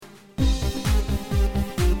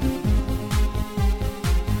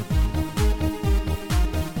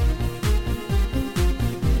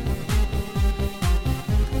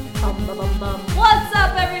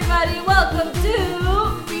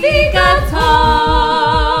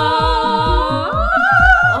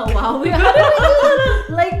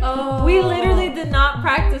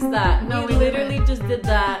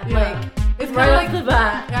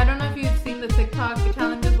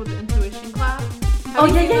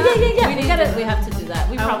Yeah. We have to do that.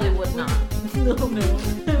 We probably would not.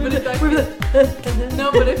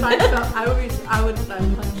 No. But if I felt, I would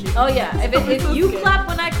punch you. Oh yeah. If you clap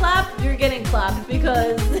when I clap, you're getting clapped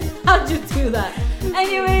because how'd you do that?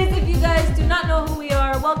 Anyways, if you guys do not know who we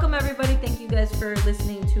are, welcome everybody. Thank you guys for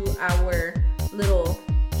listening to our little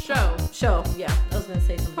show. Yeah, I was gonna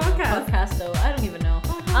say something. Podcast though. I don't even know.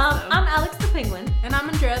 I'm Alex the Penguin. And I'm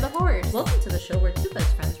Andrea the Horse. Welcome to the show where two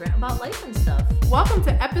best friends rant about life and stuff. Welcome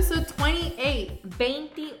to episode 28.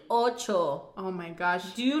 28. Oh my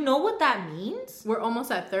gosh. Do you know what that means? We're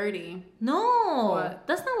almost at 30. No. What?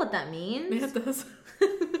 That's not what that means. Yeah, it does.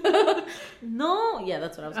 No. Yeah,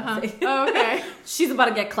 that's what I was gonna say. Oh, okay. She's about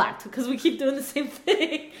to get clapped because we keep doing the same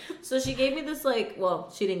thing. So she gave me this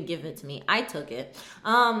she didn't give it to me. I took it.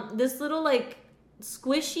 This little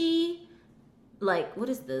squishy, what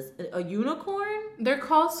is this? A unicorn? They're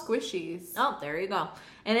called squishies. Oh, there you go.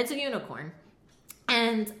 And it's a unicorn.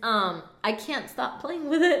 And I can't stop playing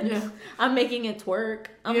with it. Yeah. I'm making it twerk.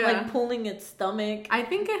 I'm pulling its stomach. I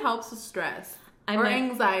think it helps with stress or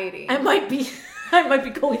anxiety. I might be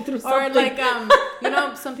going through something.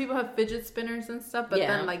 Or some people have fidget spinners and stuff, but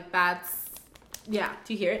then that's Do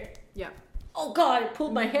you hear it? Yeah. Oh God, I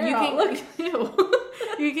pulled my hair out. Look.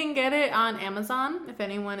 You can get it on Amazon if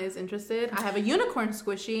anyone is interested. I have a unicorn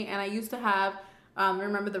squishy, and I used to have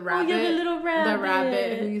remember the rabbit? Oh yeah, the little rabbit. The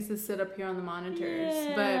rabbit who used to sit up here on the monitors.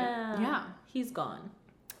 Yeah. But yeah, he's gone.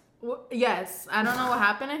 Yes, I don't know what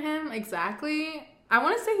happened to him exactly. I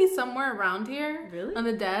want to say he's somewhere around here, really, on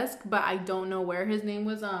the desk, but I don't know where. His name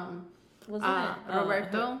was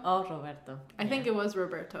Roberto. Oh, Roberto. I think it was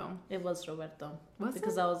Roberto. It was Roberto.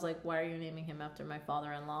 Because I was like, why are you naming him after my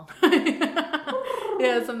father-in-law?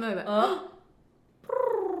 Yeah, something like that.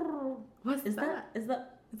 What's that? Is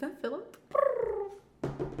that Philip?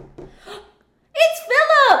 It's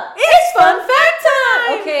Philip! It's fun fact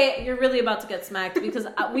time! Okay, you're really about to get smacked because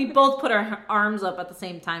we both put our arms up at the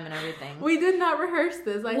same time and everything. We did not rehearse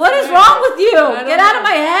this. What is wrong with you? Get out of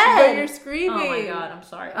my head! But you're screaming. Oh my God, I'm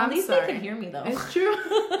sorry. At least they can hear me though. It's true.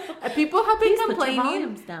 People have been complaining. Put your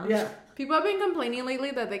volumes down. Yeah. People have been complaining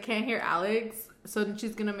lately that they can't hear Alex. So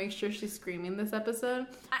she's gonna make sure she's screaming this episode.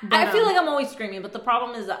 I feel like I'm always screaming, but the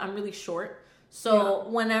problem is that I'm really short. So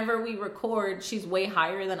whenever we record, she's way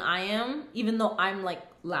higher than I am, even though I'm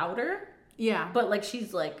louder. Yeah. But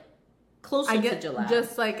she's closer to Jalad.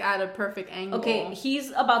 Just at a perfect angle. Okay,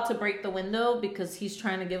 he's about to break the window because he's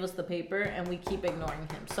trying to give us the paper and we keep ignoring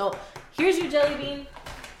him. So here's your jelly bean.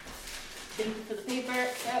 Thank you for the paper.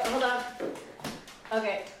 Hold on.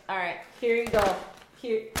 Okay, all right. Here you go.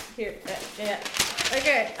 Here. Yeah.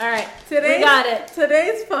 Okay, all right. We got it.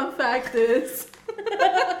 Today's fun fact is...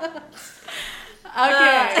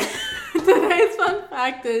 Okay. Today's fun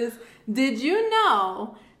fact is, did you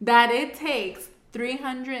know that it takes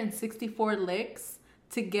 364 licks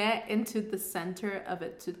to get into the center of a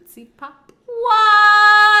Tootsie Pop?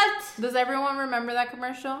 What? Does everyone remember that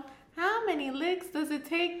commercial? How many licks does it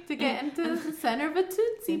take to get into the center of a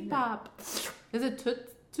Tootsie Pop? Is it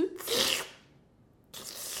Tootsie?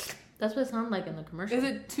 That's what it sounds like in the commercial. Is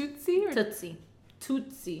it Tootsie or Tootsie?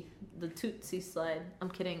 Tootsie. The Tootsie slide. I'm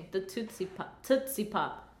kidding. The Tootsie Pop. Tootsie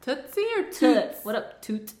Pop. Tootsie or Toots? What up,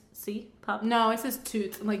 Tootsie Pop? No, it says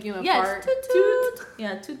Toot. Yes, Toot.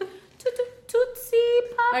 Yeah, Tootsie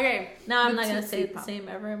Pop. Okay. Now I'm not going to say it the same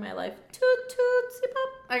ever in my life. Tootsie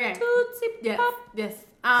Pop. Okay. Tootsie Pop. Yes.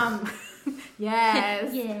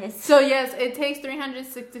 Yes. Yes. So yes, it takes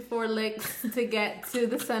 364 licks to get to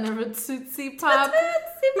the center of a Tootsie Pop.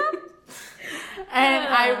 Tootsie Pop.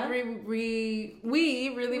 And we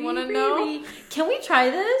really want to know. Can we try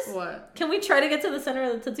this? What? Can we try to get to the center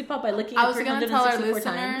of the Tootsie Pop by licking it 364 times? I was going to tell our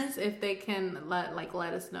listeners if they can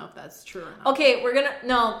let us know if that's true or not. Okay,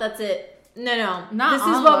 no, that's it. No. Not this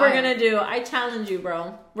is what we're going to do. I challenge you,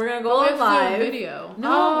 bro. We're going to go on live. Do a video.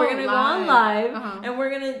 No, we're going to go on live and we're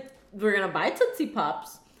going to buy Tootsie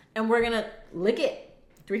Pops and we're going to lick it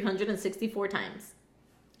 364 times.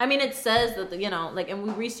 I mean, it says that, and we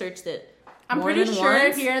researched it. I'm pretty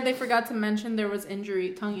sure here they forgot to mention there was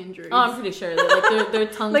tongue injuries. Oh, I'm pretty sure. Their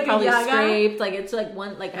tongue probably scraped. It's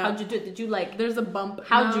one, how'd you do it? Did you There's a bump.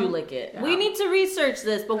 How'd you lick it? Yeah. We need to research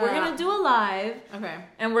this, but we're going to do a live. Okay.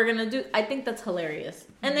 And we're going to do, I think that's hilarious.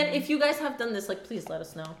 And then if you guys have done this, please let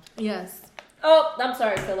us know. Yes. Oh, I'm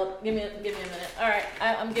sorry, Philip. Give me a minute. All right.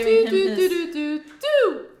 I'm giving him his.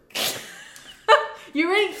 You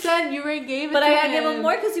already gave it but to I him. gotta give him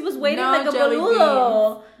more because he was waiting like a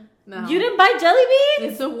boludo. No. You didn't buy jelly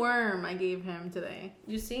beans? It's a worm I gave him today.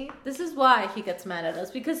 You see? This is why he gets mad at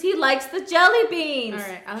us. Because he likes the jelly beans.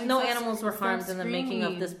 All right. No animals were harmed in the making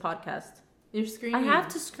of this podcast. You're screaming. I have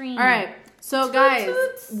to scream. All right. So, Toot guys,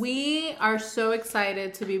 toots. we are so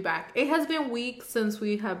excited to be back. It has been weeks since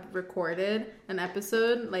we have recorded an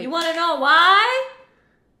episode. Like, You want to know why?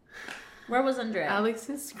 Where was Andrea? Alex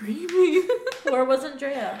is screaming. Where was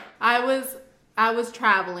Andrea? I was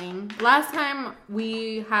traveling. Last time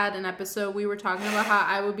we had an episode, we were talking about how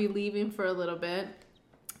I would be leaving for a little bit.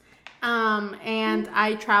 And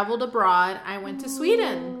I traveled abroad. I went to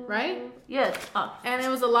Sweden, right? Yes. Oh. And it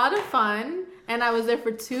was a lot of fun. And I was there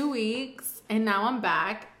for 2 weeks. And now I'm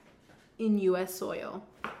back in U.S. soil.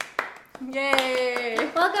 Yay!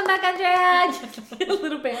 Welcome back, Andrea. A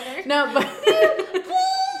little banner. No, but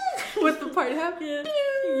with the party hat. Yeah.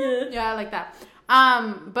 Yeah, I like that.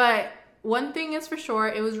 But one thing is for sure,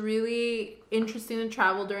 it was really interesting to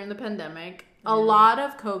travel during the pandemic. A lot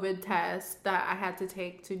of COVID tests that I had to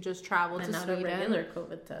take to just travel to Not Sweden. a regular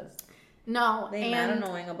COVID test. No, They mad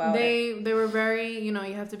annoying about it. They were very, you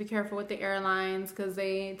have to be careful with the airlines because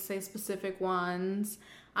they say specific ones.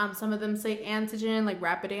 Some of them say antigen, like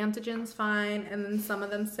rapid antigen's fine, and then some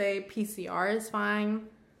of them say PCR is fine.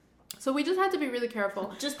 So we just had to be really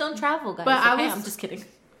careful. Just don't travel, guys. But I'm just kidding.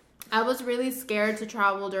 I was really scared to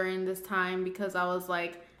travel during this time because I was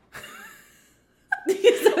like,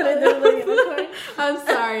 I'm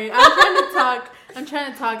sorry. I'm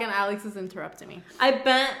trying to talk and Alex is interrupting me. I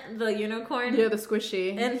bent the unicorn. Yeah, the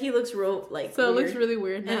squishy. And he looks real weird. It looks really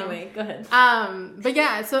weird now. Anyway, go ahead. But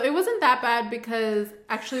yeah, so it wasn't that bad because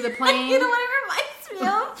actually the plane. You know what it reminds me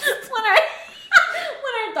of?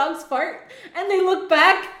 When our dogs fart and they look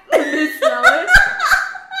back and they smell it.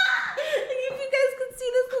 If you guys could see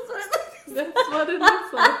this, That's what it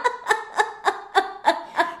looks like.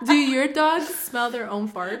 Do your dogs smell their own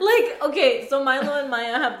farts? Like, okay, so Milo and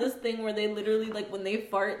Maya have this thing where they literally, like, when they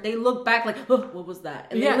fart, they look back like, oh, what was that?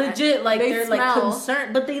 And Yeah, they legit, like, they're smell. like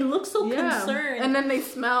concerned, but they look so concerned. And then they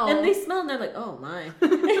smell. And they're like, oh my.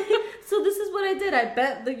 So this is what I did. I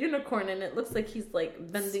bent the unicorn and it looks like he's,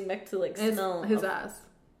 like, bending back to, like, smell his ass.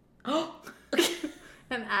 Oh.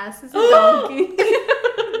 An ass is a donkey.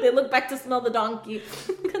 They look back to smell the donkey.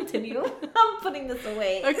 Continue. I'm putting this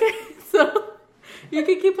away. Okay, so you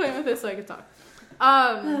can keep playing with this so I can talk.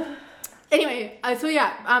 Anyway, so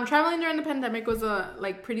yeah, traveling during the pandemic was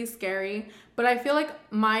like pretty scary, but I feel like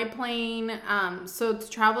my plane, so to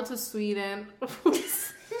travel to Sweden,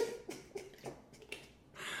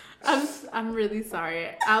 I'm really sorry.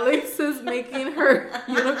 Alex is making her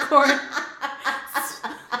unicorn.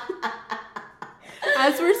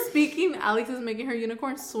 As we're speaking, Alex is making her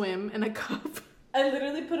unicorn swim in a cup. I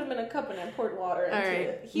literally put him in a cup and I poured water into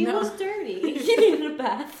it. He No. was dirty. He needed a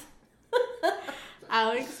bath.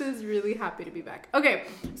 Alex is really happy to be back. Okay,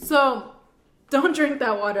 so don't drink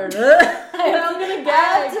that water. I'm gonna gag.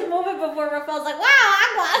 I had to move it before Rafael's like,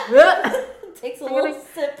 wow, agua. Takes a little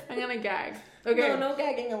sip. I'm gonna gag. Okay. No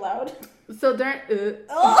gagging allowed. So during...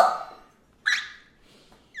 Oh!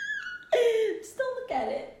 Just don't look at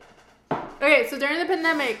it. Okay, so during the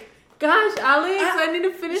pandemic... Gosh, Alex, I need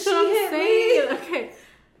to finish what I'm saying. Okay.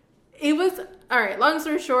 It was... Alright, long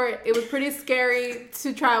story short, it was pretty scary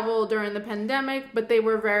to travel during the pandemic, but they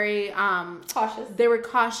were very... cautious. They were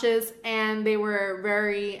cautious, and they were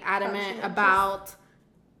very adamant about...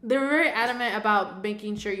 They were very adamant about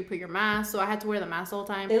making sure you put your mask, so I had to wear the mask the whole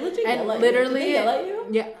time. They legit and yell at literally, you. Did they yell at you?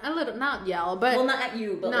 Yeah, a little, not yell, but... Well, not at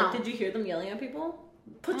you, but no. like, did you hear them yelling at people?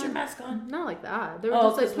 Put your mask on. Not like that. They were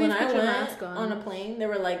just like, please when put I your went mask on a plane, they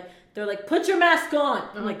were like, put your mask on. Oh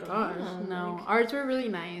I'm my like, gosh, damn, no. like, Ours were really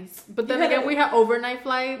nice. But then You had again, a- we had overnight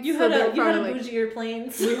flights. you so had they were a probably like, bougier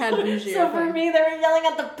planes. We had bougier So for planes. me, they were yelling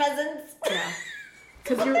at the peasants. Yeah.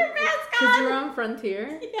 Because Put you're, their mask you're on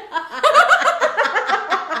Frontier. Yeah.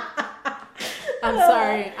 I'm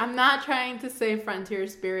sorry. I'm not trying to say Frontier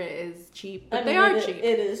Spirit is cheap, but they are cheap.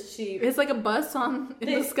 It is cheap. It's like a bus in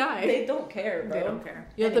the sky. They don't care, bro. They don't care.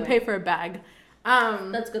 You have to pay for a bag.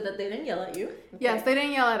 That's good that they didn't yell at you. Okay. Yes, they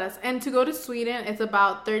didn't yell at us. And to go to Sweden, it's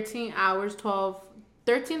about 13 to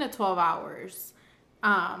 12 hours.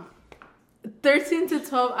 13 to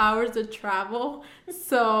 12 hours of travel.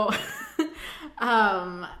 So,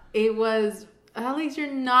 it was... Alex, you're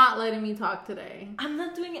not letting me talk today. I'm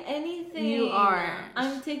not doing anything. You are.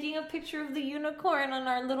 I'm taking a picture of the unicorn on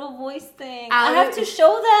our little voice thing. Alex, I have to show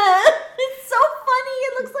that. It's so funny.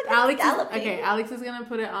 It looks like Alex it's galloping. Alex is gonna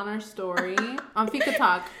put it on our story on Fika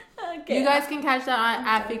Talk. Okay. You guys can catch that on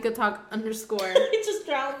at Fika Talk _. I just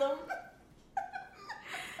drowned them.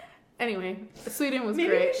 Anyway, Sweden was Maybe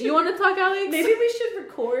great. we should- You want to talk, Alex? Maybe we should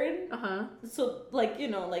record. So, like,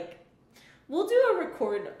 we'll do a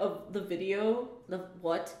record of the video. The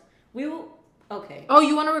what? We will. Okay. Oh,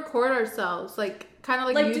 you want to record ourselves? Like, kind of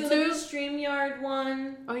like like YouTube. do like a StreamYard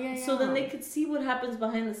one. Oh yeah. So then they could see what happens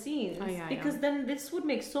behind the scenes. Oh, yeah, because then this would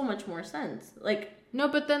make so much more sense. Like no,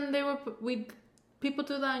 but then people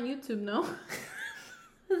do that on YouTube, no?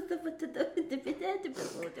 But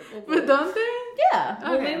don't they? Yeah.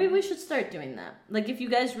 Well, Okay. maybe we should start doing that. Like, if you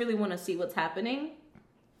guys really want to see what's happening,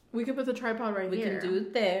 We could put the tripod right we here. can do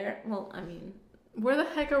it there. Well, I mean, Where the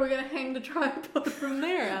heck are we gonna hang the tripod from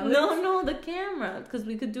there, Alex? no, the camera, because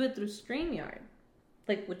we could do it through StreamYard,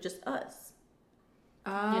 like with just us,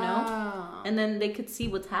 Oh. you know. And then they could see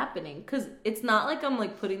what's happening, because it's not like I'm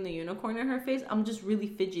like putting the unicorn in her face. I'm just really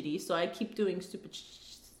fidgety, so I keep doing stupid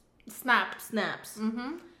snaps.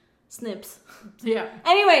 Mm-hmm. Snips. Yeah.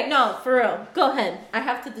 Anyway, no, for real. Go ahead. I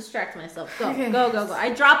have to distract myself. Go, Okay. go.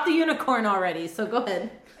 I dropped the unicorn already, so go ahead.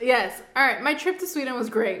 Yes. All right. My trip to Sweden was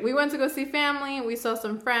great. We went to go see family. We saw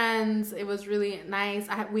some friends. It was really nice.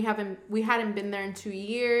 We hadn't been there in 2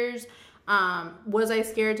 years. Was I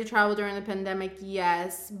scared to travel during the pandemic?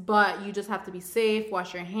 Yes. But you just have to be safe,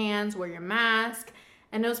 wash your hands, wear your mask.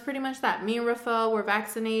 And it was pretty much that. Me and Rafael were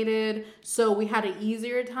vaccinated, so we had an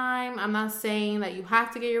easier time. I'm not saying that you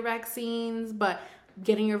have to get your vaccines, but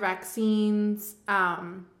getting your vaccines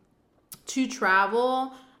to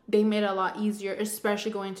travel, they made it a lot easier,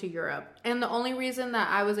 especially going to Europe. And the only reason that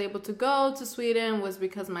I was able to go to Sweden was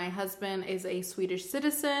because my husband is a Swedish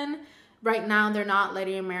citizen. Right now, they're not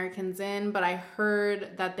letting Americans in, but I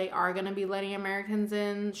heard that they are going to be letting Americans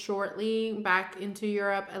in shortly back into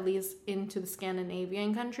Europe, at least into the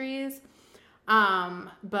Scandinavian countries.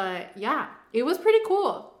 But yeah, it was pretty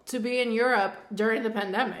cool to be in Europe during the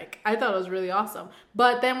pandemic. I thought it was really awesome.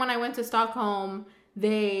 But then when I went to Stockholm,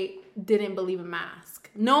 they didn't believe in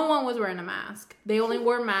masks. No one was wearing a mask. They only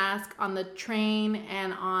wore masks on the train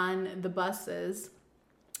and on the buses.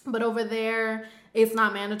 But over there, it's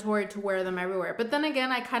not mandatory to wear them everywhere. But then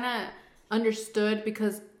again, I kind of understood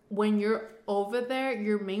because when you're over there,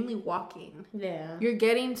 you're mainly walking. Yeah. You're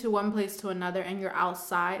getting to one place to another and you're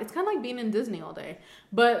outside. It's kind of like being in Disney all day.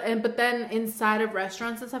 But then inside of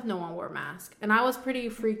restaurants and stuff, no one wore masks. And I was pretty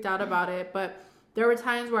freaked out about it. But there were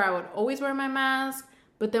times where I would always wear my mask.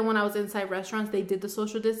 But then when I was inside restaurants, they did the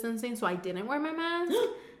social distancing. So I didn't wear my mask.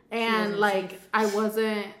 And like, safe. I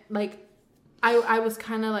wasn't like... I was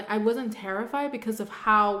kind of like, I wasn't terrified because of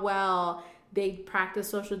how well they practice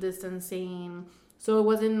social distancing. So it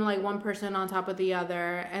wasn't like one person on top of the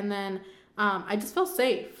other. And then I just felt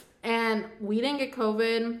safe. And we didn't get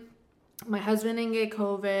COVID. My husband didn't get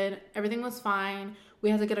COVID. Everything was fine.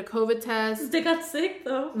 We had to get a COVID test. They got sick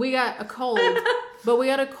though. We got a cold. But we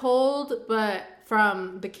got a cold, but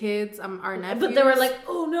from the kids, our nephews. But they were like,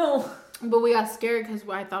 oh no. But we got scared because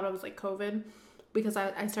I thought it was like COVID. Because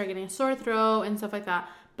I started getting a sore throat and stuff like that.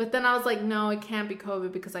 But then I was like, no, it can't be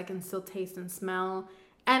COVID because I can still taste and smell.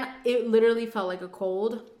 And it literally felt like a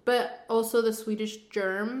cold. But also the Swedish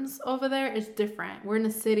germs over there is different. We're in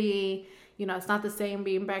a city, you know, it's not the same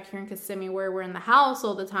being back here in Kissimmee where we're in the house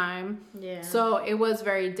all the time. Yeah. So it was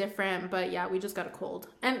very different. But yeah, we just got a cold.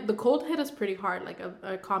 And the cold hit us pretty hard, like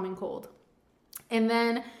a common cold. And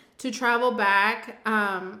then to travel back,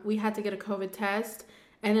 we had to get a COVID test.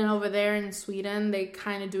 And then over there in Sweden, they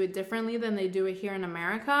kind of do it differently than they do it here in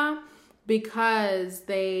America because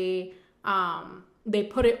they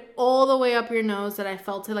put it all the way up your nose that I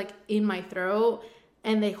felt it like in my throat,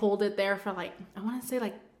 and they hold it there for like, I want to say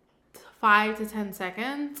like 5 to 10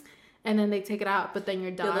 seconds, and then they take it out, but then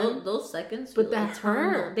you're done. Yeah, those seconds but that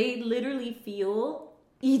hurt. They literally feel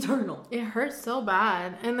eternal. It hurts so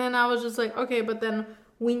bad. And then I was just like, okay, but then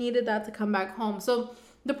we needed that to come back home. So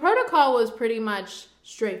the protocol was pretty much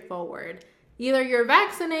straightforward. Either you're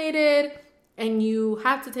vaccinated and you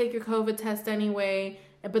have to take your COVID test anyway,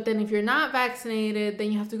 but then if you're not vaccinated,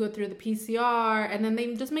 then you have to go through the PCR, and then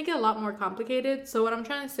they just make it a lot more complicated. So what I'm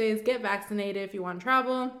trying to say is get vaccinated if you want to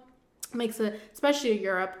travel. Makes it, especially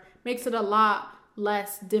Europe, makes it a lot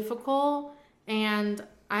less difficult. And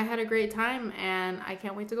I had a great time and I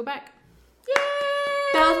can't wait to go back. Yay!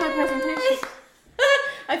 That was my presentation.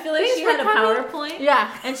 I feel like Thanks she for had coming. a PowerPoint.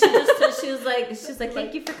 Yeah. And she was like,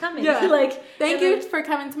 thank you for coming. Yeah. Like, Thank you for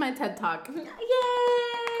coming to my TED Talk. Yay!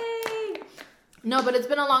 No, but it's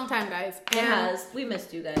been a long time, guys. It has. We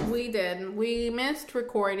missed you guys. We did. We missed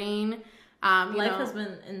recording. Life has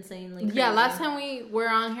been insanely crazy. Yeah, last time we were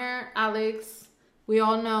on here, Alex, we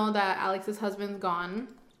all know that Alex's husband's gone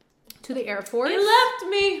to the Air Force. He left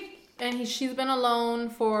me. And she's been alone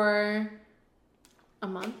for a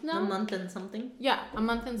month now? A month and something. Yeah, a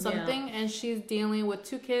month and something. Yeah. And she's dealing with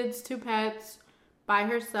 2 kids, 2 pets, by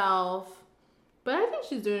herself. But I think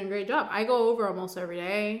she's doing a great job. I go over almost every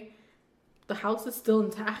day. The house is still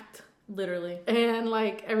intact. Literally. And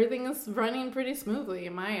like everything is running pretty smoothly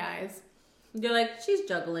in my eyes. You're like, she's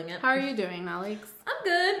juggling it. How are you doing, Alex? I'm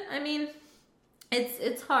good. I mean,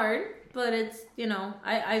 it's hard, but it's, you know,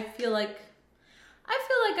 I feel like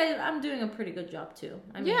I'm doing a pretty good job too.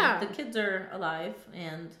 I mean, the kids are alive,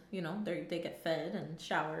 and you know, they get fed and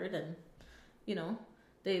showered, and you know,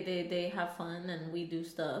 they have fun, and we do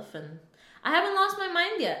stuff, and I haven't lost my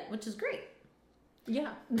mind yet, which is great.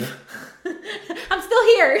 Yeah. I'm still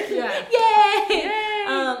here. Yeah. Yay!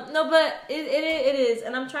 No, but it is,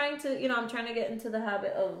 and I'm trying to get into the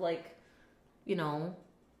habit of like, you know,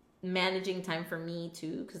 managing time for me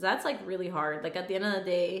too, because that's like really hard. Like at the end of the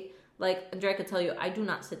day, like Andrea could tell you, I do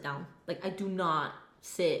not sit down. Like I do not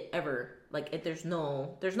sit ever. Like there's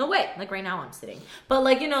no way. Like right now I'm sitting, but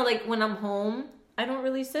like, you know, like when I'm home, I don't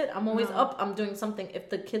really sit. I'm always up. I'm doing something. If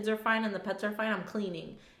the kids are fine and the pets are fine, I'm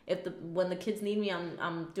cleaning. When the kids need me,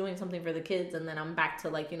 I'm doing something for the kids, and then I'm back to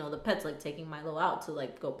like, you know, the pets, like taking Milo out to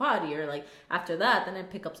like go potty, or like after that, then I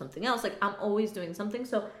pick up something else. Like I'm always doing something.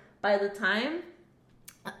 So by the time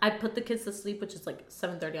I put the kids to sleep, which is like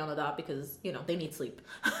 7:30 on the dot, because you know they need sleep.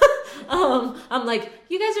 I'm like,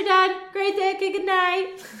 you guys are done. Great day. Okay, good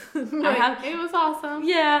night. It was awesome.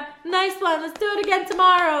 Yeah, nice one. Let's do it again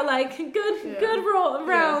tomorrow. Like good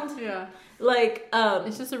round. Yeah. Like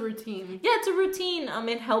it's just a routine. Yeah, it's a routine.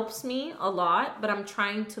 It helps me a lot, but I'm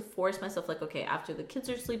trying to force myself, like, okay, after the kids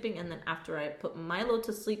are sleeping, and then after I put Milo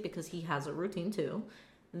to sleep, because he has a routine too,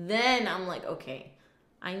 then I'm like, okay,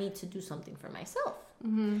 I need to do something for myself.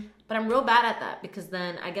 Mm-hmm. But I'm real bad at that, because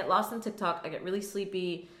then I get lost in TikTok, I get really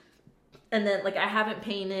sleepy, and then like I haven't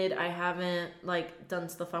painted, I haven't like done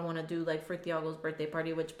stuff I want to do, like for Thiago's birthday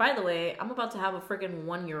party, which by the way, I'm about to have a freaking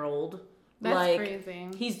 1-year-old. That's like, crazy.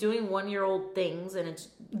 He's doing 1-year-old things, and it's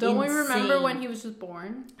Don't insane. we remember when he was just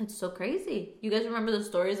born? It's so crazy. You guys remember the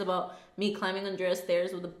stories about me climbing Andrea's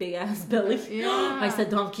stairs with a big ass belly? Yeah. I said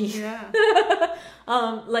donkey. Yeah.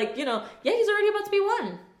 Like, you know, yeah, he's already about to be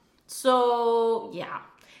 1. So yeah,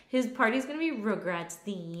 his party's gonna be Rugrats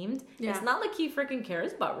themed. Yeah. It's not like he freaking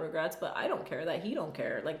cares about Rugrats, but I don't care that he don't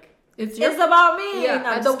care. Like it's about me. Yeah, no,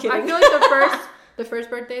 I'm just kidding. I feel like the first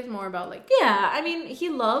birthday is more about like... Yeah, I mean, he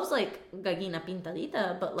loves, like, Gallina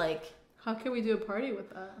Pintadita, but, like... How can we do a party with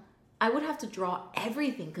that? I would have to draw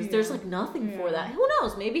everything, because there's, like, nothing for that. Who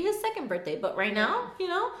knows? Maybe his second birthday. But right now, you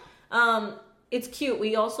know, it's cute.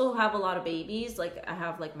 We also have a lot of babies. Like, I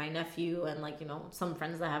have, like, my nephew and, like, you know, some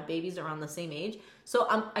friends that have babies around the same age. So,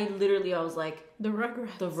 I was like... The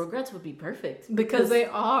Rugrats would be perfect. Because they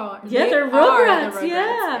are. Yeah, they're Rugrats.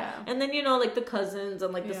 Yeah. And then, you know, like, the cousins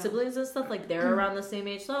and, like, the siblings and stuff, like, they're around the same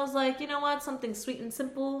age. So, I was like, you know what? Something sweet and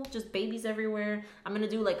simple. Just babies everywhere. I'm going to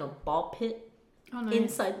do, like, a ball pit. Oh, nice.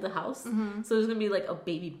 Inside the house. Mm-hmm. So there's gonna be like a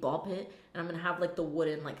baby ball pit, and I'm gonna have like the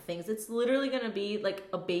wooden like things. It's literally gonna be like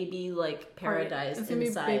a baby like paradise. It's gonna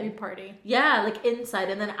inside. Be a baby party. Yeah, like inside,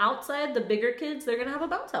 and then outside the bigger kids, they're gonna have a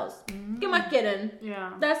bounce house. Mm-hmm. Get my kid in.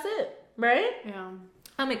 Yeah, that's it, right? Yeah,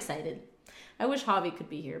 I'm excited. I wish Javi could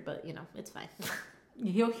be here, but you know it's fine.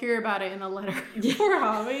 He'll hear about it in a letter. Poor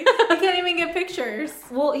Javi. He can't even get pictures.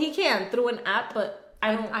 Well, he can through an app, but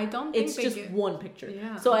I don't think it's just one picture.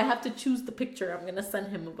 Yeah. So I have to choose the picture I'm gonna send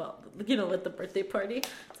him about, you know, at the birthday party.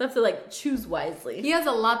 So I have to like choose wisely. He has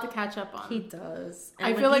a lot to catch up on. He does. And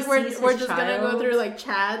I feel like we're just gonna go through like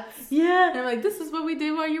chats. Yeah. And I'm like, this is what we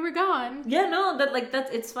did while you were gone. Yeah, no, that's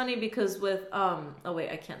it's funny because with oh wait,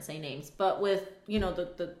 I can't say names, but with, you know,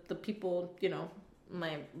 the people, you know,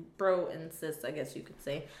 my bro and sis, I guess you could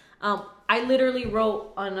say. I literally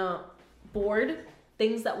wrote on a board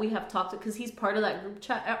things that we have talked to, because he's part of that group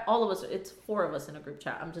chat. All of us, it's 4 of us in a group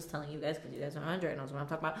chat. I'm just telling you guys because you guys are 100 knows what I'm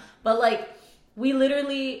talking about. But like, we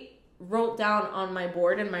literally wrote down on my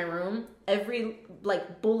board in my room every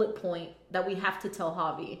like bullet point that we have to tell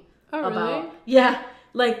Javi about. Really? Yeah,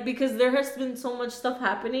 like because there has been so much stuff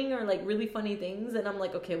happening or like really funny things, and I'm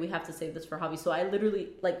like, okay, we have to save this for Javi. So I literally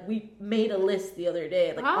like we made a list the other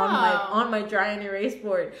day, like on my dry and erase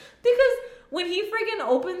board, because when he freaking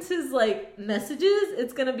opens his, like, messages,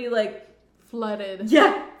 it's gonna be, like... Flooded.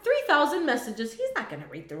 Yeah. 3,000 messages. He's not gonna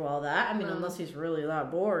read through all that. I mean, unless he's really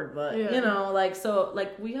that bored. But, you know, like, so,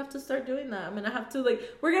 like, we have to start doing that. I'm gonna have to, like...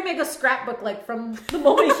 We're gonna make a scrapbook, like, from the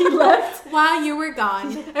moment he left. While you were gone.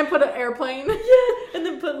 And put an airplane. Yeah. And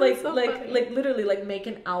then put, like, literally, like, make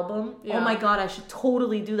an album. Yeah. Oh, my God. I should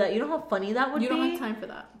totally do that. You know how funny that would be? You don't have time for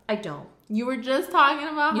that. I don't. You were just talking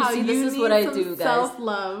about how you need some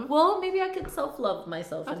self-love. Well, maybe I could self-love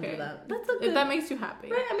myself and do that. That's a good, if that makes you happy.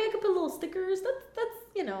 Right? I mean, I could put little stickers. That's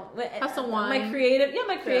you know, have some wine. My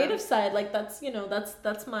creative side. Like that's, you know,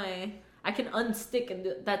 that's my. I can unstick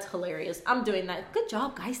and that's hilarious. I'm doing that. Good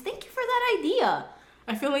job, guys. Thank you for that idea.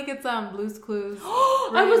 I feel like it's Blue's Clues.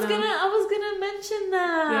 I was gonna mention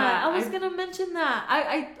that. Yeah, I was gonna mention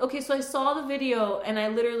that. Okay, so I saw the video and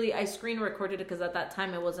I screen recorded it because at that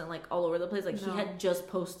time it wasn't like all over the place. Like he had just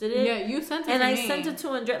posted it. Yeah, you sent it and to I me. sent it to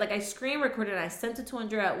Andrea. Like I screen recorded and I sent it to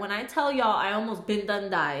Andrea. When I tell y'all, I almost been done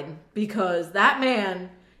died because that man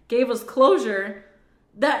gave us closure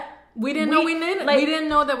that. We didn't know we needed. Like, we didn't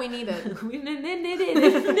know that we needed. We needed.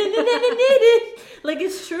 Like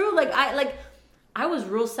it's true. I was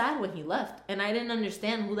real sad when he left, and I didn't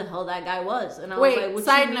understand who the hell that guy was. And I was like, "What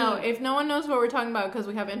side you note: mean?" if no one knows what we're talking about, because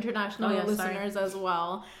we have international listeners as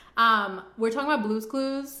well, we're talking about Blue's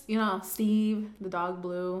Clues. You know, Steve, the dog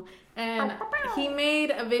Blue, and he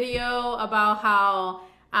made a video about how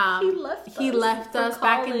he left us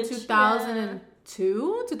back in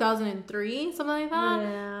 2002, 2003, something like that.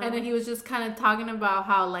 Yeah. And then he was just kind of talking about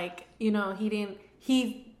how, like, you know,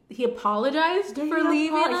 he apologized for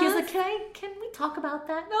leaving us. He's like, can we talk about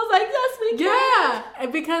that? And I was like, yes, we can. Yeah,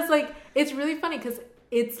 because like it's really funny because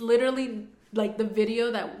it's literally like the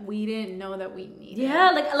video that we didn't know that we needed.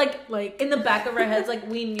 Yeah, like in the back of our heads, like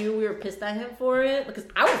we knew we were pissed at him for it because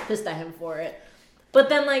I was pissed at him for it. But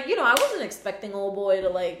then, like, you know, I wasn't expecting old boy to,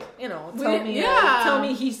 like, you know, tell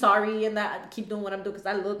me he's sorry and that I keep doing what I'm doing because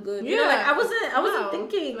I look good. You know, like, I wasn't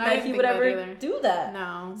thinking that he would ever do that.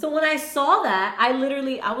 No. So when I saw that, I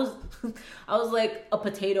was like a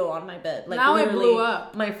potato on my bed. Like, now literally, it blew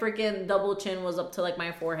up. My freaking double chin was up to, like,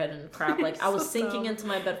 my forehead and crap. Like, I was sinking into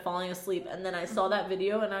my bed, falling asleep. And then I saw that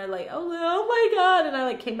video and I was like, oh my God. And I,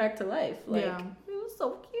 like, came back to life. Like, it was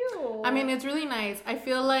so cute. I mean, it's really nice. I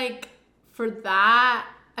feel like for that,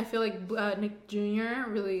 I feel like Nick Jr.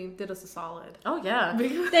 really did us a solid. Oh yeah,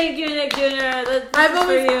 thank you, Nick Jr.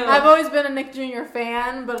 I've always been a Nick Jr.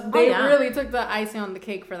 fan, but they really took the icing on the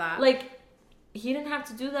cake for that. Like, he didn't have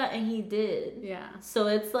to do that, and he did. Yeah. So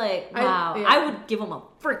it's like, wow, I would give him a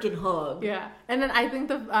freaking hug. Yeah, and then I think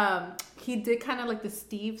he did kind of like the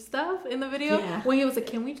Steve stuff in the video when he was like,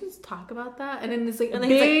 "Can we just talk about that?" And then it's like a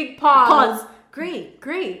big pause. Great.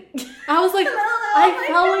 I was like, I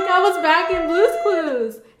felt like I was back in Blue's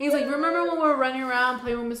Clues. And he's like, remember when we were running around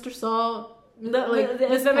playing with Mr. Salt? Miss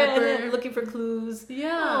Pepper. And then looking for clues.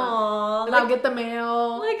 Yeah. Aww. And I'll get the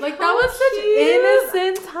mail. Like that was cute. such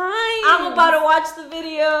innocent time. I'm about to watch the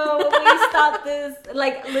video when we stop this.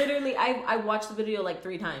 Like, literally, I watched the video like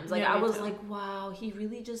 3 times. Like, I was like, wow, he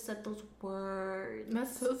really just said those words.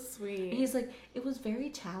 That's so sweet. And he's like, it was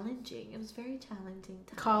very challenging. It was very challenging.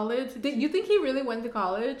 College? Did you think he really went to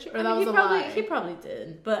college? Or that was a lie? He probably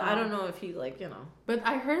did. But I don't know if he, like, you know. But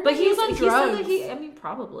I heard but he was on drugs. I mean,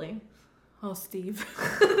 probably. Oh, Steve.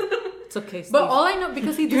 It's okay, Steve. But all I know,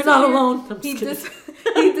 because you're not alone. He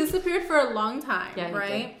disappeared for a long time,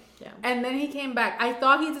 right? Yeah. And then he came back. I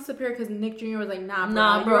thought he disappeared because Nick Jr. was like,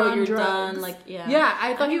 nah, bro, you're done. Like, yeah. Yeah,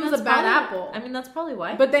 I thought he was a bad apple. I mean, that's probably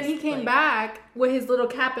why. But then he came back with his little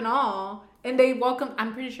cap and all, and they welcomed.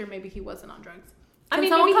 I'm pretty sure maybe he wasn't on drugs. Can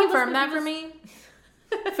someone confirm that for me?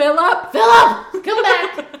 Philip, come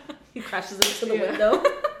back. He crashes into the window.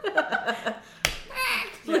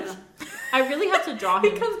 Yeah. I really have to draw him.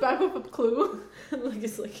 He comes back with a clue. Like,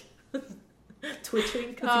 it's like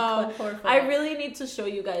twitching. Oh, poor Phil. I really need to show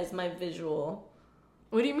you guys my visual.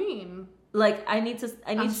 What do you mean? Like, I need to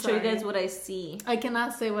show you guys what I see. I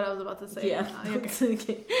cannot say what I was about to say. Yeah.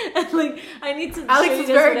 Okay. And, like, I need to Alex show you is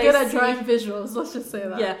guys very what good I at see. drawing visuals. Let's just say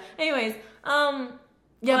that. Yeah. Anyways,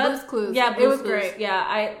 yeah, Blue's Clues. Yeah, Blue's it was Clues. great. Yeah,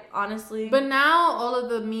 I honestly. But now all of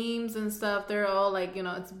the memes and stuff, they're all like, you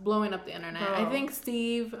know, it's blowing up the internet. Bro. I think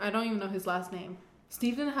Steve, I don't even know his last name.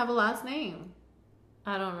 Steve didn't have a last name.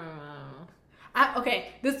 I don't remember. I'm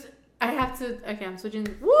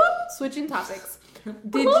switching topics.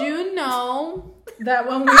 Did you know that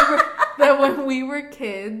when we were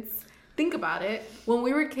kids, think about it, when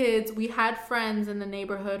we were kids, we had friends in the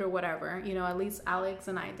neighborhood or whatever, you know, at least Alex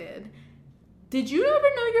and I did. Did you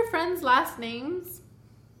ever know your friends' last names?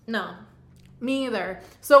 No. Me either.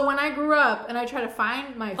 So when I grew up and I tried to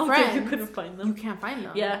find my friends, you couldn't find them. You can't find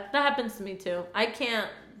them. Yeah, that happens to me too. I can't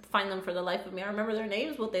find them for the life of me. I remember their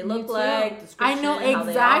names, what they look too. like, I know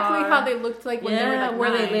exactly how they looked like when they were like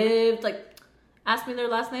where 9. they lived. Like, ask me their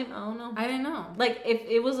last name. I don't know. I didn't know. Like, if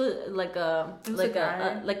it was a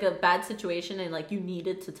bad situation and like you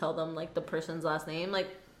needed to tell them like the person's last name, like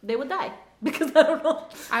they would die because I don't know.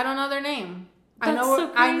 I don't know their name. That's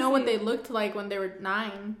I know what they looked like when they were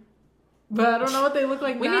 9. But I don't know what they look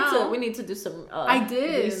like now. We need to do some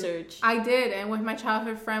research. I did. And with my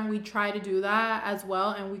childhood friend, we tried to do that as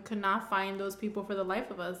well. And we could not find those people for the life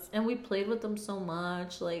of us. And we played with them so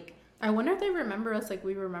much. Like, I wonder if they remember us like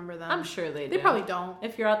we remember them. I'm sure they do. They probably don't.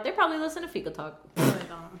 If you're out, they probably listen to Fika Talk. They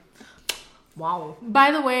don't. Wow.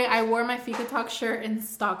 By the way, I wore my Fika Talk shirt in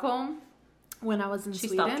Stockholm when I was in Sweden.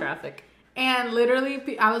 She stopped traffic. And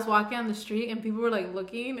literally, I was walking on the street and people were like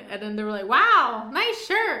looking, and then they were like, "Wow, nice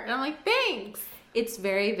shirt." And I'm like, "Thanks." It's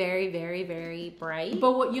very, very, very, very bright.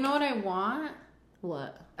 But what, you know what I want?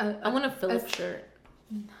 What? I want a Philips shirt.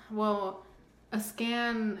 Well, a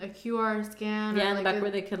QR scan. Yeah, or and like back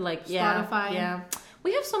where they could Spotify. Yeah.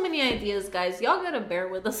 We have so many ideas, guys. Y'all gotta bear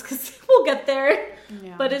with us because we'll get there.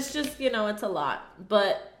 Yeah. But it's just, it's a lot.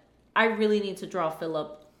 But I really need to draw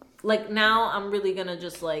Philip. Like, now I'm really gonna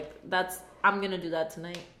just, I'm gonna do that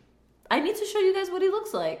tonight. I need to show you guys what he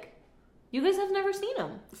looks like. You guys have never seen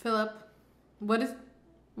him. Philip, what is...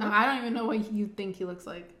 No, I don't even know what you think he looks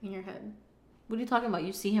like in your head. What are you talking about?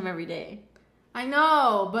 You see him every day. I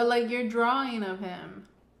know, but, you're drawing of him.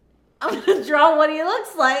 I'm gonna draw what he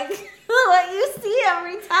looks like. What you see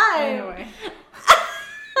every time. Anyway.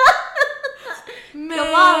 Come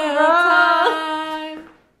on, bro.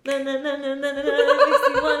 Na na na na na na.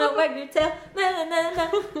 You wanna wag your tail? Na na na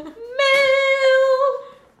na. Meow.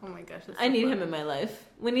 Oh my gosh. I need him in my life.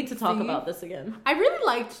 We need to talk about this again. I really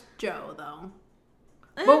liked Joe though.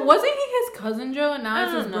 But wasn't he his cousin Joe and now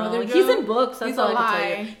it's his brother Joe? He's in books. That's all I can tell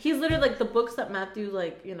you. Lie. He's literally the books that Matthew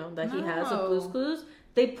that he has of Blue's Clues.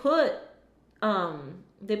 They put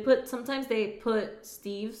sometimes they put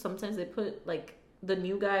Steve, sometimes they put the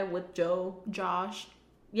new guy with Joe. Josh.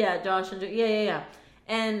 Yeah, Josh and Joe. Yeah.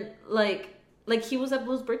 And he was at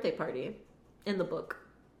Blue's birthday party in the book.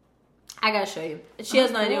 I gotta show you. She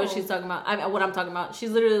has no idea what she's talking about. What I'm talking about.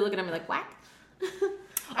 She's literally looking at me like, whack.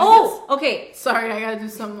 Okay. Sorry, I gotta do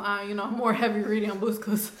some, more heavy reading on Blue's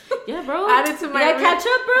Clues. Yeah, bro. Add it to my. You gotta catch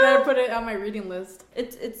up, bro. I gotta put it on my reading list.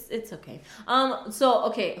 It's okay. So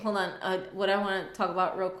okay, hold on. What I want to talk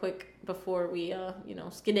about real quick before we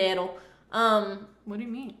skedaddle. What do you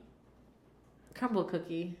mean? Crumble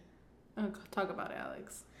cookie. Talk about it,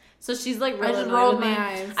 Alex. So she's real I just rolled my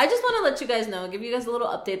eyes. I just want to let you guys know, give you guys a little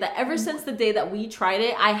update that ever since the day that we tried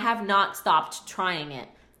it, I have not stopped trying it.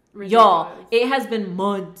 Ridiculous. Y'all, it has been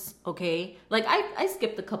months, okay? I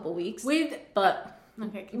skipped a couple weeks. Okay.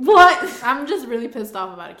 What? I'm just really pissed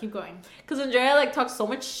off about it. Keep going. Because Andrea talks so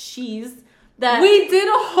much cheese that we did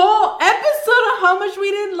a whole episode of how much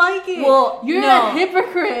we didn't like it. Well, you're a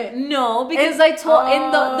hypocrite. No, because I told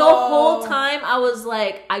in the whole time I was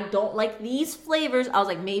like, I don't like these flavors. I was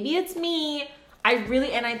like, maybe it's me. I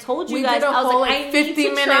told you guys, I was like, I 50 need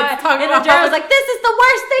to try. And Andrea was like, this is the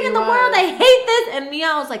worst thing in the world. I hate this. And Mia,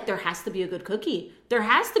 I was like, there has to be a good cookie. There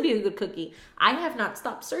has to be a good cookie. I have not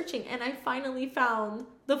stopped searching, and I finally found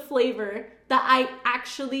the flavor that I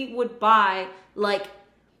actually would buy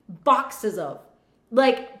boxes of.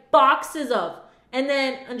 And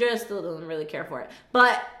then Andrea still doesn't really care for it.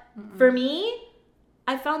 But for me,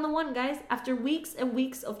 I found the one, guys. After weeks and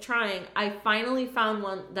weeks of trying, I finally found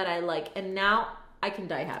one that I like. And now I can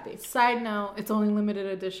die happy. Side note, it's only limited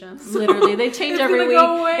edition. Literally, they change every week.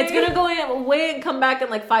 It's going to go away and come back in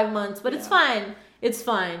 5 months. But it's fine. It's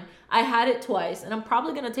fine. I had it twice, and I'm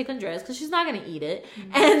probably going to take Andrea's because she's not going to eat it.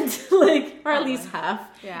 And, or at least half.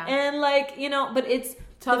 Yeah. And, but it's...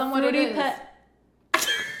 Tell them what it is.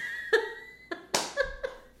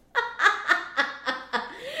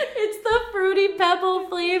 It's the Fruity Pebble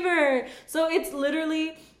flavor. So it's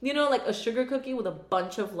literally, a sugar cookie with a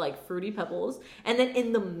bunch of Fruity Pebbles. And then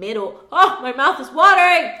in the middle, my mouth is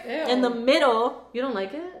watering. Ew. In the middle, you don't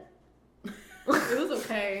like it? It was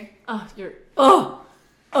okay. But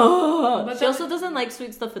she also doesn't like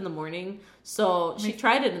sweet stuff in the morning. So she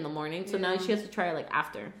tried it in the morning. So now she has to try it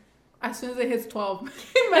after. As soon as it hits 12.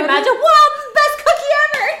 Imagine, wow, best cookie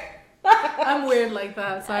ever. I'm weird like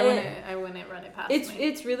that, so I wouldn't run it past me.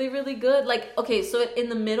 It's really, really good. Okay, so in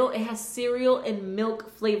the middle, it has cereal and milk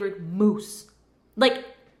flavored mousse.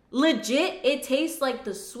 Legit, it tastes like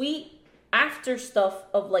the sweet after stuff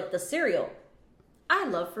of the cereal. I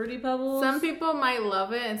love Fruity Pebbles. Some people might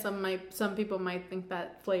love it, and some people might think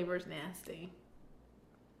that flavor's nasty.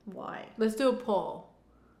 Why? Let's do a poll.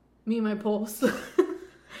 Me and my polls.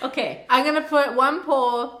 Okay. I'm gonna put one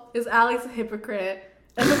poll, is Alex a hypocrite?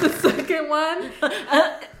 And then the second one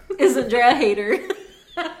is Andrea a hater?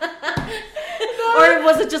 Or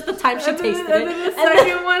was it just the time she tasted it? And then the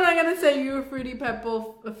second one, I'm gonna say you're a Fruity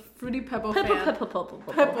Pebble fan.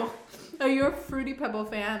 Pebble. Oh, you're a Fruity Pebble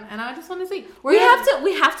fan, and I just want to see. We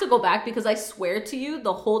have to go back because I swear to you,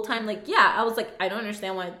 the whole time, I was like, I don't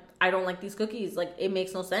understand why I don't like these cookies. It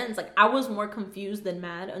makes no sense. I was more confused than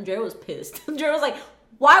mad. Andrea was pissed. Andrea was like,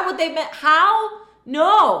 why would they how?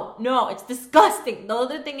 No, it's disgusting. The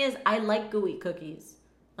other thing is, I like gooey cookies.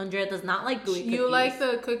 Andrea does not like gooey cookies. You like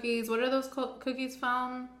the cookies. What are those cookies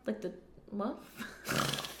found? The what?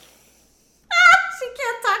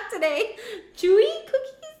 can't talk today. Chewy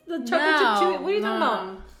cookies? The chocolate chip chewy? What are you talking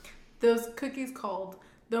about? Those cookies called.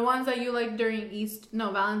 The ones that you like during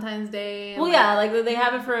Valentine's Day. Well, yeah, like they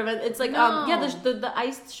have it for events. It's like, the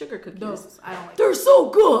iced sugar cookies. Those, I don't like They're so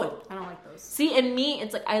good. I don't like those. See, and me,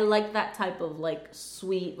 it's like, I like that type of, like,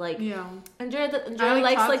 sweet, like... Yeah. Andrea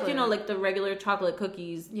likes, like, you know, like, the regular chocolate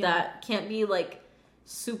cookies that can't be, like,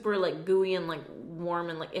 super, like, gooey and, like, warm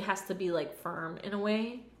and, like, it has to be, like, firm in a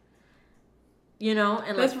way. You know?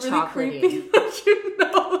 And, that's like, really chocolatey. creepy that you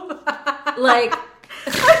know that. Like...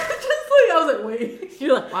 I was like, wait.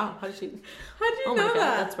 You're like, wow, how'd you know my God,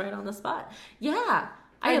 that? that's right on the spot. Yeah.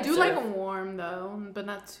 I do like them warm, though, but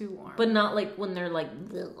not too warm. But not, like, when they're, like...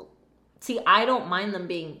 Ugh. See, I don't mind them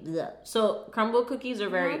being... Ugh. So, crumble cookies are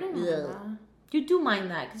very... You do mind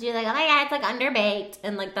that, because you're like, oh my God, it's, like, underbaked.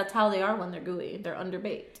 And, like, that's how they are when they're gooey. They're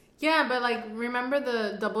underbaked. Yeah, but, like, remember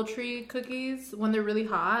the DoubleTree cookies? When they're really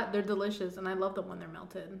hot, they're delicious, and I love them when they're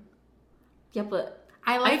melted. Yeah, but...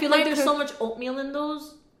 I feel like there's so much oatmeal in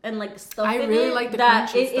those... And like stuff I in really it like the that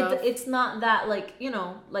crunchy stuff. It's not that like, you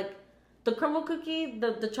know, like the crumble cookie,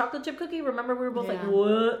 the chocolate chip cookie. Remember we were both like,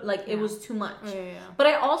 what? Like it was too much. Yeah. But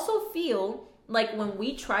I also feel like when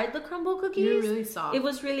we tried the crumble cookies, you're really soft. It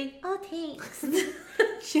was really thanks.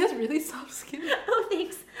 She has really soft skin. Oh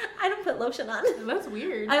thanks. I don't put lotion on. That's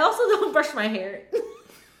weird. I also don't brush my hair.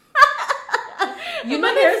 You know, my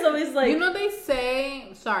hair is always like... You know, they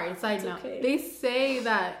say... Sorry, side note. Okay. They say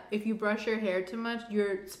that if you brush your hair too much,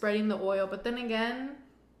 you're spreading the oil. But then again,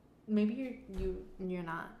 maybe you're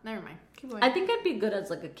not. Never mind. Keep going. I think I'd be good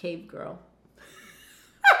as, like, a cave girl.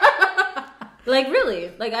 Like,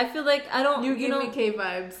 really. Like, I feel like I don't... You give me cave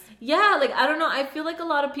vibes. Yeah, like, I don't know. I feel like a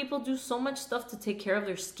lot of people do so much stuff to take care of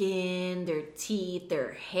their skin, their teeth,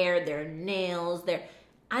 their hair, their nails,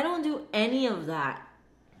 I don't do any of that.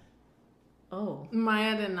 Oh.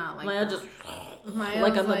 Maya did not like Maya that. Maya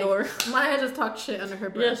like on the door. Maya just talked shit under her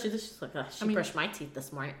breath. Yeah, she's like, she brushed my teeth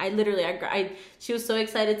this morning. She was so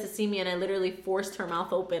excited to see me, and I literally forced her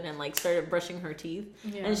mouth open and like started brushing her teeth.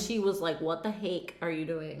 Yeah. And she was like, "What the heck are you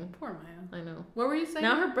doing?" Poor Maya. I know. What were you saying?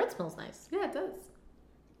 Now her breath smells nice. Yeah, it does.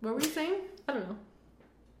 What were you saying? I don't know.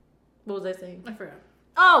 What was I saying? I forgot.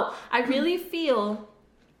 Oh, I really feel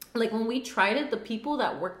like when we tried it, the people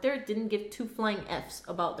that worked there didn't give two flying Fs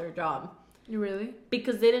about their job. Really?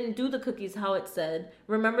 Because they didn't do the cookies how it said.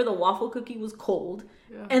 Remember, the waffle cookie was cold.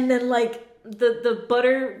 Yeah. And then, like, the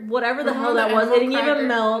butter, whatever the hell that was, it didn't even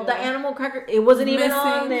melt. Yeah. The animal cracker, it wasn't even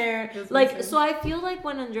on there. Like, missing. So I feel like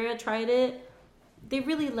when Andrea tried it, they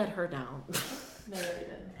really let her down. They really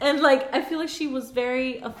did. And, like, I feel like she was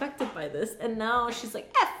very affected by this. And now she's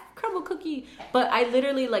like, crumble cookie. But I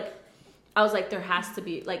literally, like... I was like, there has to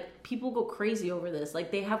be, like, people go crazy over this.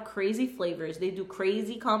 Like, they have crazy flavors. They do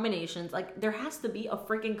crazy combinations. Like, there has to be a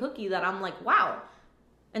freaking cookie that I'm like, wow.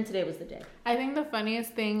 And today was the day. I think the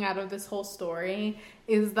funniest thing out of this whole story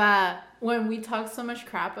is that when we talk so much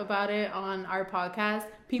crap about it on our podcast,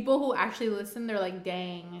 people who actually listen, they're like,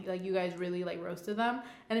 dang, like, you guys really, like, roasted them.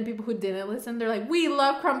 And then people who didn't listen, they're like, we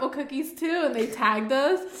love crumble cookies, too. And they tagged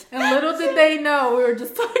us. And little did they know, we were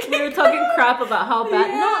just talking crap about how bad.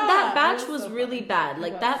 Yeah, no, that batch was really bad.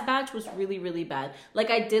 Like, that batch was really, really bad.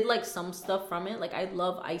 Like, I did, like, some stuff from it. Like, I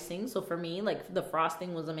love icing. So, for me, like, the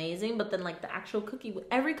frosting was amazing. But then, like, the actual cookie,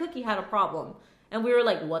 every cookie had a problem. And we were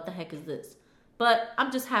like, what the heck is this? But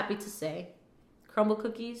I'm just happy to say, crumble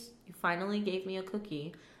cookies, you finally gave me a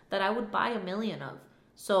cookie that I would buy 1 million of.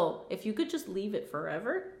 So if you could just leave it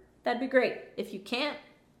forever, that'd be great. If you can't,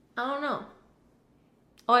 I don't know.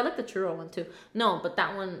 Oh, I like the churro one too. No, but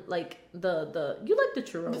that one, like you like the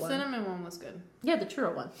churro one. The cinnamon one was good. Yeah, the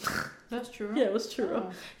churro one. That's churro? Yeah, it was churro.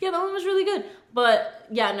 Oh. Yeah, that one was really good. But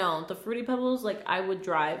yeah, no, the Fruity Pebbles, like I would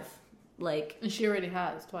drive. Like, and she already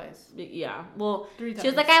has twice. Yeah. Well, 3 times. She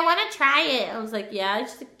was like, I want to try it. I was like, yeah.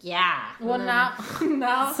 She's like, yeah. Well, now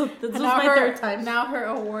so this was my 3rd time. Now her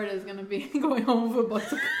award is gonna be going home with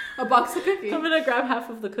a box of cookies. I'm gonna grab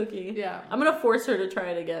half of the cookie. Yeah. I'm gonna force her to try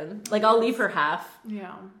it again. Like, I'll leave her half.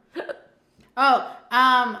 Yeah. Oh.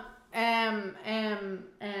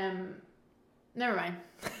 Never mind.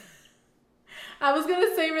 I was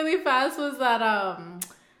gonna say really fast was that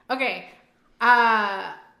okay.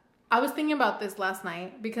 I was thinking about this last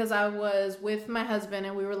night because I was with my husband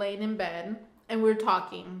and we were laying in bed and we were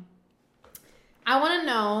talking. I want to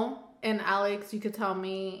know, and Alex, you could tell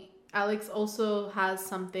me, Alex also has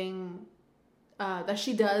something that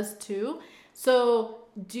she does too. So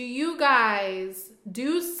do you guys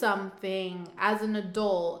do something as an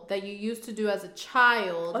adult that you used to do as a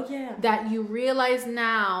child that you realize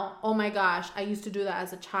now, oh my gosh, I used to do that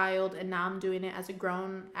as a child and now I'm doing it as a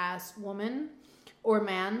grown-ass woman or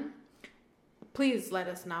man? please let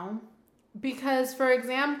us know. Because, for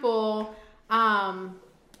example,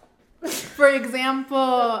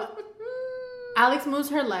 Alex moves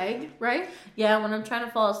her leg, right? Yeah, when I'm trying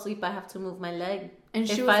to fall asleep, I have to move my leg. And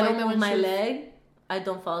if I don't move my leg, I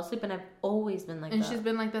don't fall asleep, and I've always been like that. And she's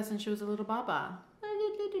been like that since she was a little baba.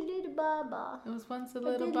 Little baba. It was once a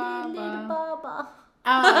little baba. Little baba.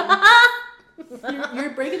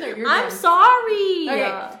 You're breaking their eardrums. I'm sorry.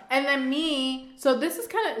 Okay, and then me. So this is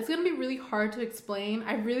it's gonna be really hard to explain.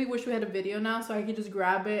 I really wish we had a video now so I could just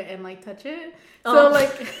grab it and like touch it. So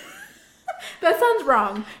like. That sounds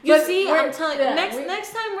wrong. You see, I'm telling you.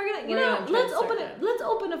 Next time we're gonna, let's open it. Let's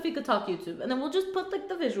open a Fika Talk YouTube, and then we'll just put like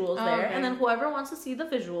the visuals there, and then whoever wants to see the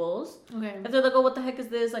visuals, if they're like, oh, what the heck is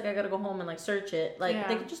this? Like, I gotta go home and like search it. Like,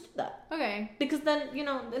 they can just do that. Okay. Because then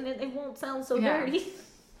then it won't sound so dirty.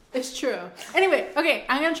 It's true. Anyway, okay,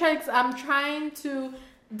 I'm trying to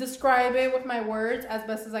describe it with my words as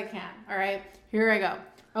best as I can. All right, here I go.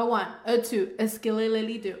 A 1, a 2, a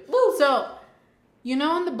skilly do. So. You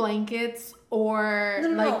know, on the blankets or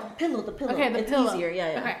the pillow. Okay, the pillow. Easier,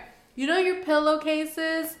 yeah. Okay, you know your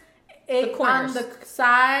pillowcases. The corners. On the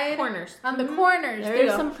side, corners. On the corners,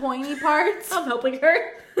 there's some pointy parts. I'm helping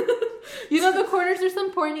her. You know the corners. There's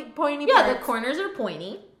some pointy parts. Yeah, the corners are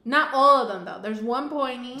pointy. Not all of them though. There's one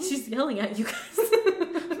pointy. She's yelling at you guys.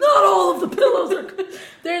 Not all of the pillows are.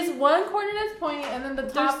 There's one corner that's pointy, and then the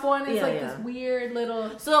top one is this weird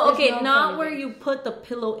little. So not where you put the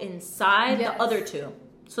pillow inside. The other two.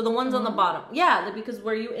 So the ones on the bottom, because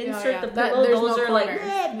where you insert the pillow, those are like,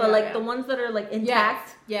 but like the ones that are like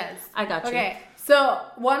intact. Yes. I got you. Okay, so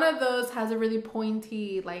one of those has a really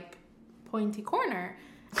pointy corner.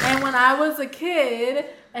 And when I was a kid,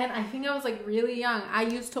 and I think I was like really young, I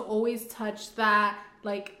used to always touch that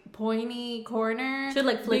like pointy corner. Should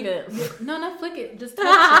like flick it. No, not flick it. Just touch it.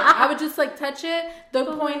 I would just like touch it, the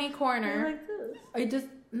pointy corner. Like this.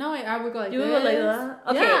 I would go like this. You would go like that?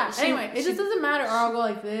 Okay. Yeah. Anyway, it just doesn't matter. Or I'll go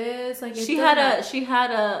like this. Like she had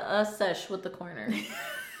a sesh with the corner.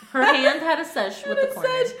 Her hand had a sesh with the corner.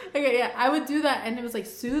 Okay, yeah, I would do that, and it was like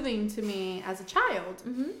soothing to me as a child.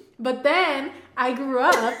 Mm-hmm. But then I grew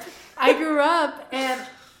up, and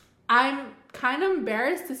I'm kind of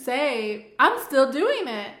embarrassed to say I'm still doing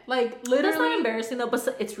it. Like literally, that's not embarrassing though.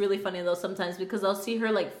 But it's really funny though sometimes because I'll see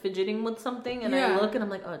her like fidgeting with something, and I look and I'm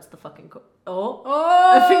like, oh, it's the fucking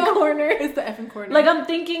effing corner. It's the effing corner. Like I'm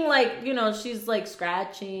thinking like she's like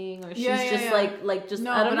scratching or she's just like just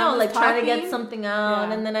I don't know like trying to get something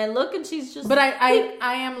out, and then I look and she's just. But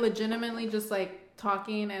I am legitimately just like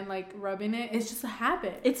talking and like rubbing it. It's just a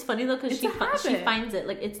habit. It's funny though because she finds it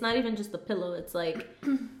like it's not even just the pillow. It's like.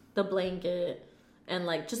 The blanket and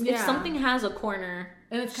like just if something has a corner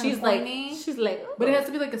and it's kind of pointy, she's like but it has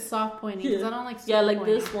to be like a soft pointy because I don't like like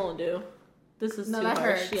pointy. This won't do. This is too that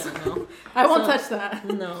harsh. Hurts. Yeah, no. I won't touch that.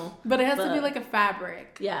 No, but it has to be like a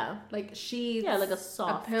fabric. Yeah, like sheets. Yeah, like a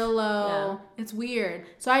soft pillow. Yeah. It's weird.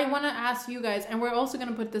 So I want to ask you guys, and we're also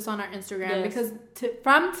gonna put this on our Instagram because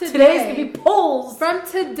from today's gonna be polls. From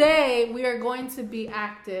today, we are going to be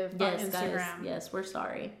active on Instagram. Guys. Yes, we're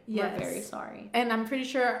sorry. Yes. We're very sorry. And I'm pretty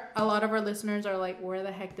sure a lot of our listeners are like, "Where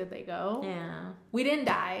the heck did they go?" Yeah, we didn't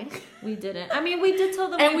die. We didn't. I mean, we did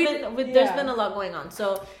tell them. And there's been a lot going on,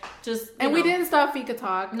 so just we didn't stop Fika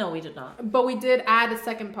Talk. No, we did not. But we did add a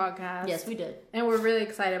second podcast. Yes, we did. And we're really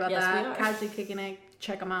excited about that. We are. Casually Kicking It.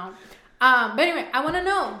 Check them out. But anyway, I want to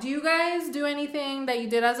know, do you guys do anything that you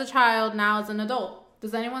did as a child now as an adult?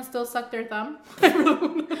 Does anyone still suck their thumb? Please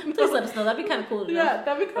let us know. That'd be kind of cool to know. Yeah,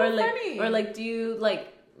 that'd be kind of funny. Or like, do you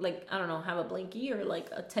like I don't know, have a blankie or like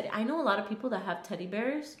a teddy? I know a lot of people that have teddy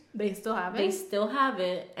bears. They still have it? They still have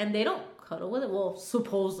it. And they don't cuddle with it. Well,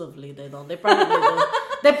 supposedly they don't. They probably do.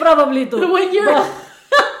 They probably do. When you're...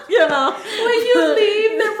 You know, when you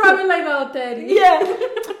leave, they're probably like, "Oh, Teddy." Yeah,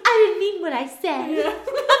 I didn't mean what I said. Yeah.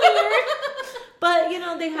 But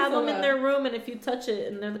they have them in their room, and if you touch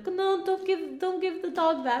it, and they're like, "No, don't give the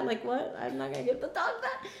dog that." Like, what? I'm not gonna give the dog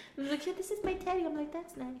that. And they're like, "Yeah, this is my Teddy." I'm like,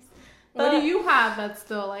 "That's nice." But what do you have that's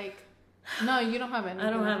still like? No, you don't have anything. I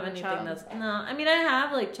don't have anything that's no. I mean, I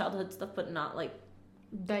have like childhood stuff, but not like.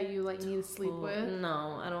 That you like need to sleep with?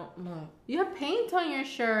 No, I don't. No. You have paint on your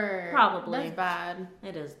shirt. Probably. That's bad.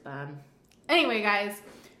 It is bad. Anyway, guys,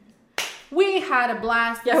 we had a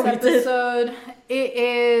blast this episode. It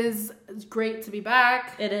is great to be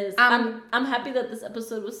back. It is. I'm happy that this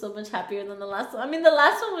episode was so much happier than the last one. I mean, the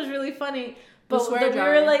last one was really funny. But we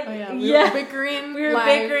were like, we were bickering. We were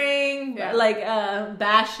bickering, like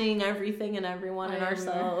bashing everything and everyone and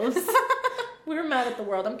ourselves. We were mad at the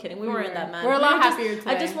world. I'm kidding. We weren't that mad. We're a lot happier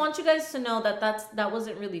today. I just want you guys to know that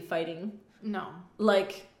wasn't really fighting. No.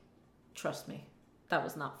 Like, trust me. That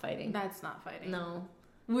was not fighting. That's not fighting. No.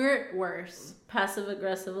 We're worse. Passive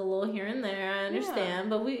aggressive a little here and there, I understand,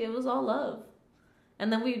 but it was all love.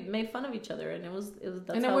 And then we made fun of each other, and it was that's and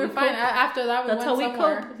then how we were fine. After that, we went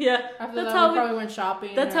somewhere. Cope. Yeah. After that's that, how we probably went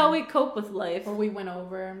shopping. That's how we cope with life. Or we went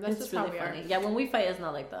over. That's it's just really how we funny. are. Yeah, when we fight, it's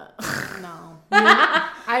not like that. No.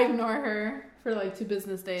 I ignore her for like 2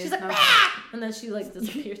 business days. She's like, ah! And then she like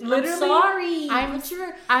disappears. Literally, I'm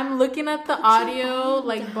sorry. I'm looking at the audio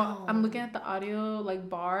like I'm looking at the audio like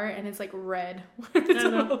bar, and it's like red.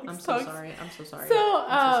 I'm so sorry. I'm so sorry. So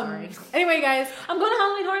anyway, guys, I'm going to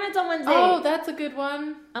Halloween Hornets on Wednesday. Oh, that's a good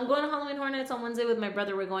one. I'm going to Halloween Hornets on Wednesday with my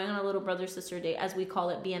brother. We're going on a little brother-sister date, as we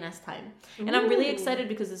call it, BNS time. And I'm really excited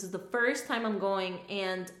because this is the first time I'm going,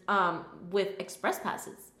 and with express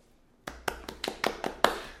passes.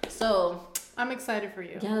 So I'm excited for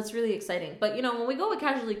you. Yeah, that's really exciting. But when we go with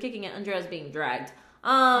Casually Kicking It, Andrea's being dragged.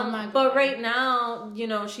 But right now,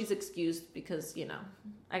 she's excused because,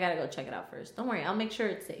 I gotta go check it out first. Don't worry, I'll make sure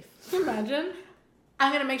it's safe. Imagine.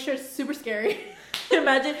 I'm gonna make sure it's super scary.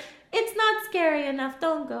 Imagine. It's not scary enough.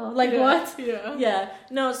 Don't go. Like, what? Yeah. Yeah.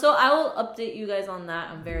 No, so I will update you guys on that.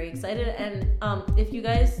 I'm very excited. And if you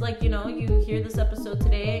guys, you hear this episode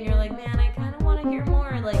today and you're like, man, I kind of want to hear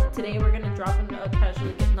more. Like, today we're going to drop a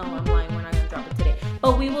Casually... No, I'm lying. We're not going to drop it today.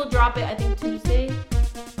 But we will drop it, I think, Tuesday.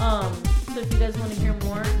 So if you guys want to hear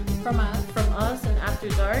more from us and After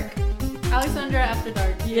Dark. Alexandra After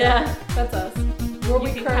Dark. Yeah. That's us. Where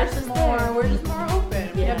we curse more. There. We're just more open.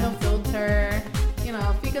 Yeah. We have no filter.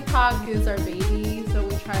 Fika Talk is our baby, so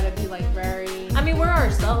we try to be very... I mean, we're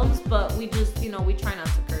ourselves, but we just, we try not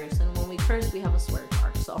to curse. And when we curse, we have a swear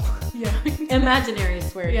jar, so... Yeah. Imaginary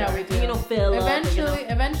swear jar. Yeah, we do. Fill eventually,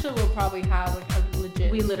 up. Eventually, we'll probably have, a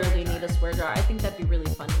legit We literally need a swear jar. I think that'd be really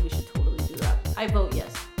funny. We should totally do that. I vote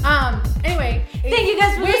yes. Anyway. Thank you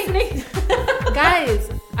guys for listening. Guys,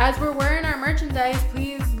 as we're wearing our merchandise,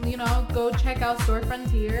 please, go check out Store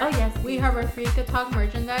Frontier. Oh, yes. We have our Fika Talk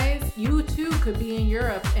merchandise. You, too, could be in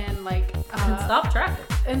Europe and, and stop traffic.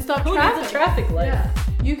 And stop Who traffic. Needs a traffic light? Yeah.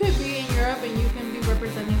 You could be in Europe and you can be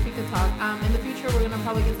representing Fika Talk. In the future, we're going to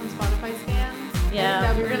probably get some Spotify scans.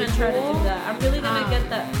 Yeah, we're going to try to do that. I'm really going to get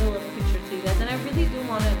that Philip picture to you guys. And I really do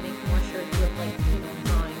want to make more shirts with,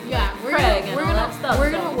 drawing. Yeah,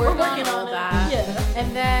 we're gonna work on all that. Yeah.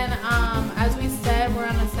 And then, as we said, we're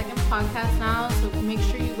on a second podcast now, so make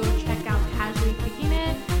sure you go check out Casually Kicking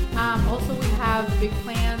It. Also, we have big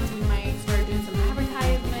plans. We might start doing some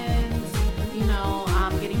advertisements.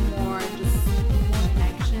 Getting more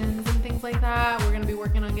connections and things like that. We're gonna be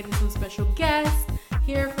working on getting some special guests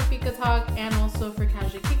here for Fika Talk and also for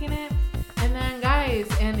Casually Kicking It. And then, guys,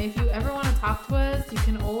 and if you ever want to talk to us, you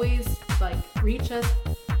can always reach us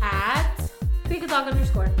at Fika Talk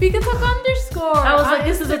 _. Fika Talk _. I was like,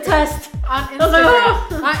 this is a test. On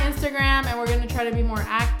Instagram. On Instagram, and we're going to try to be more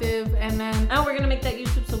active. And we're going to make that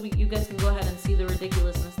YouTube so you guys can go ahead and see the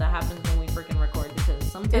ridiculousness that happens when we freaking record.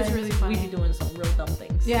 Because sometimes it's really funny. We be doing some real dumb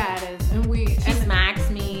things. Yeah, it is. And she smacks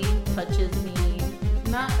me, touches me.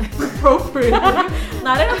 Not appropriately.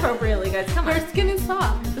 Not inappropriately, guys. Come on. Her skin is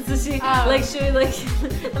soft. So she I'm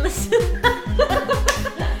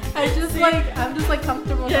just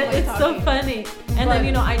comfortable. Yeah, it's talking. So funny. And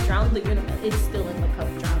then I drowned the unit. It's still in the cup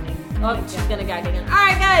drowning. Oh, she's gonna gag again. All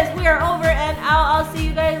right, guys, we are over and out. I'll see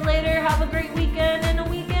you guys later. Have a great weekend and a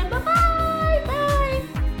week.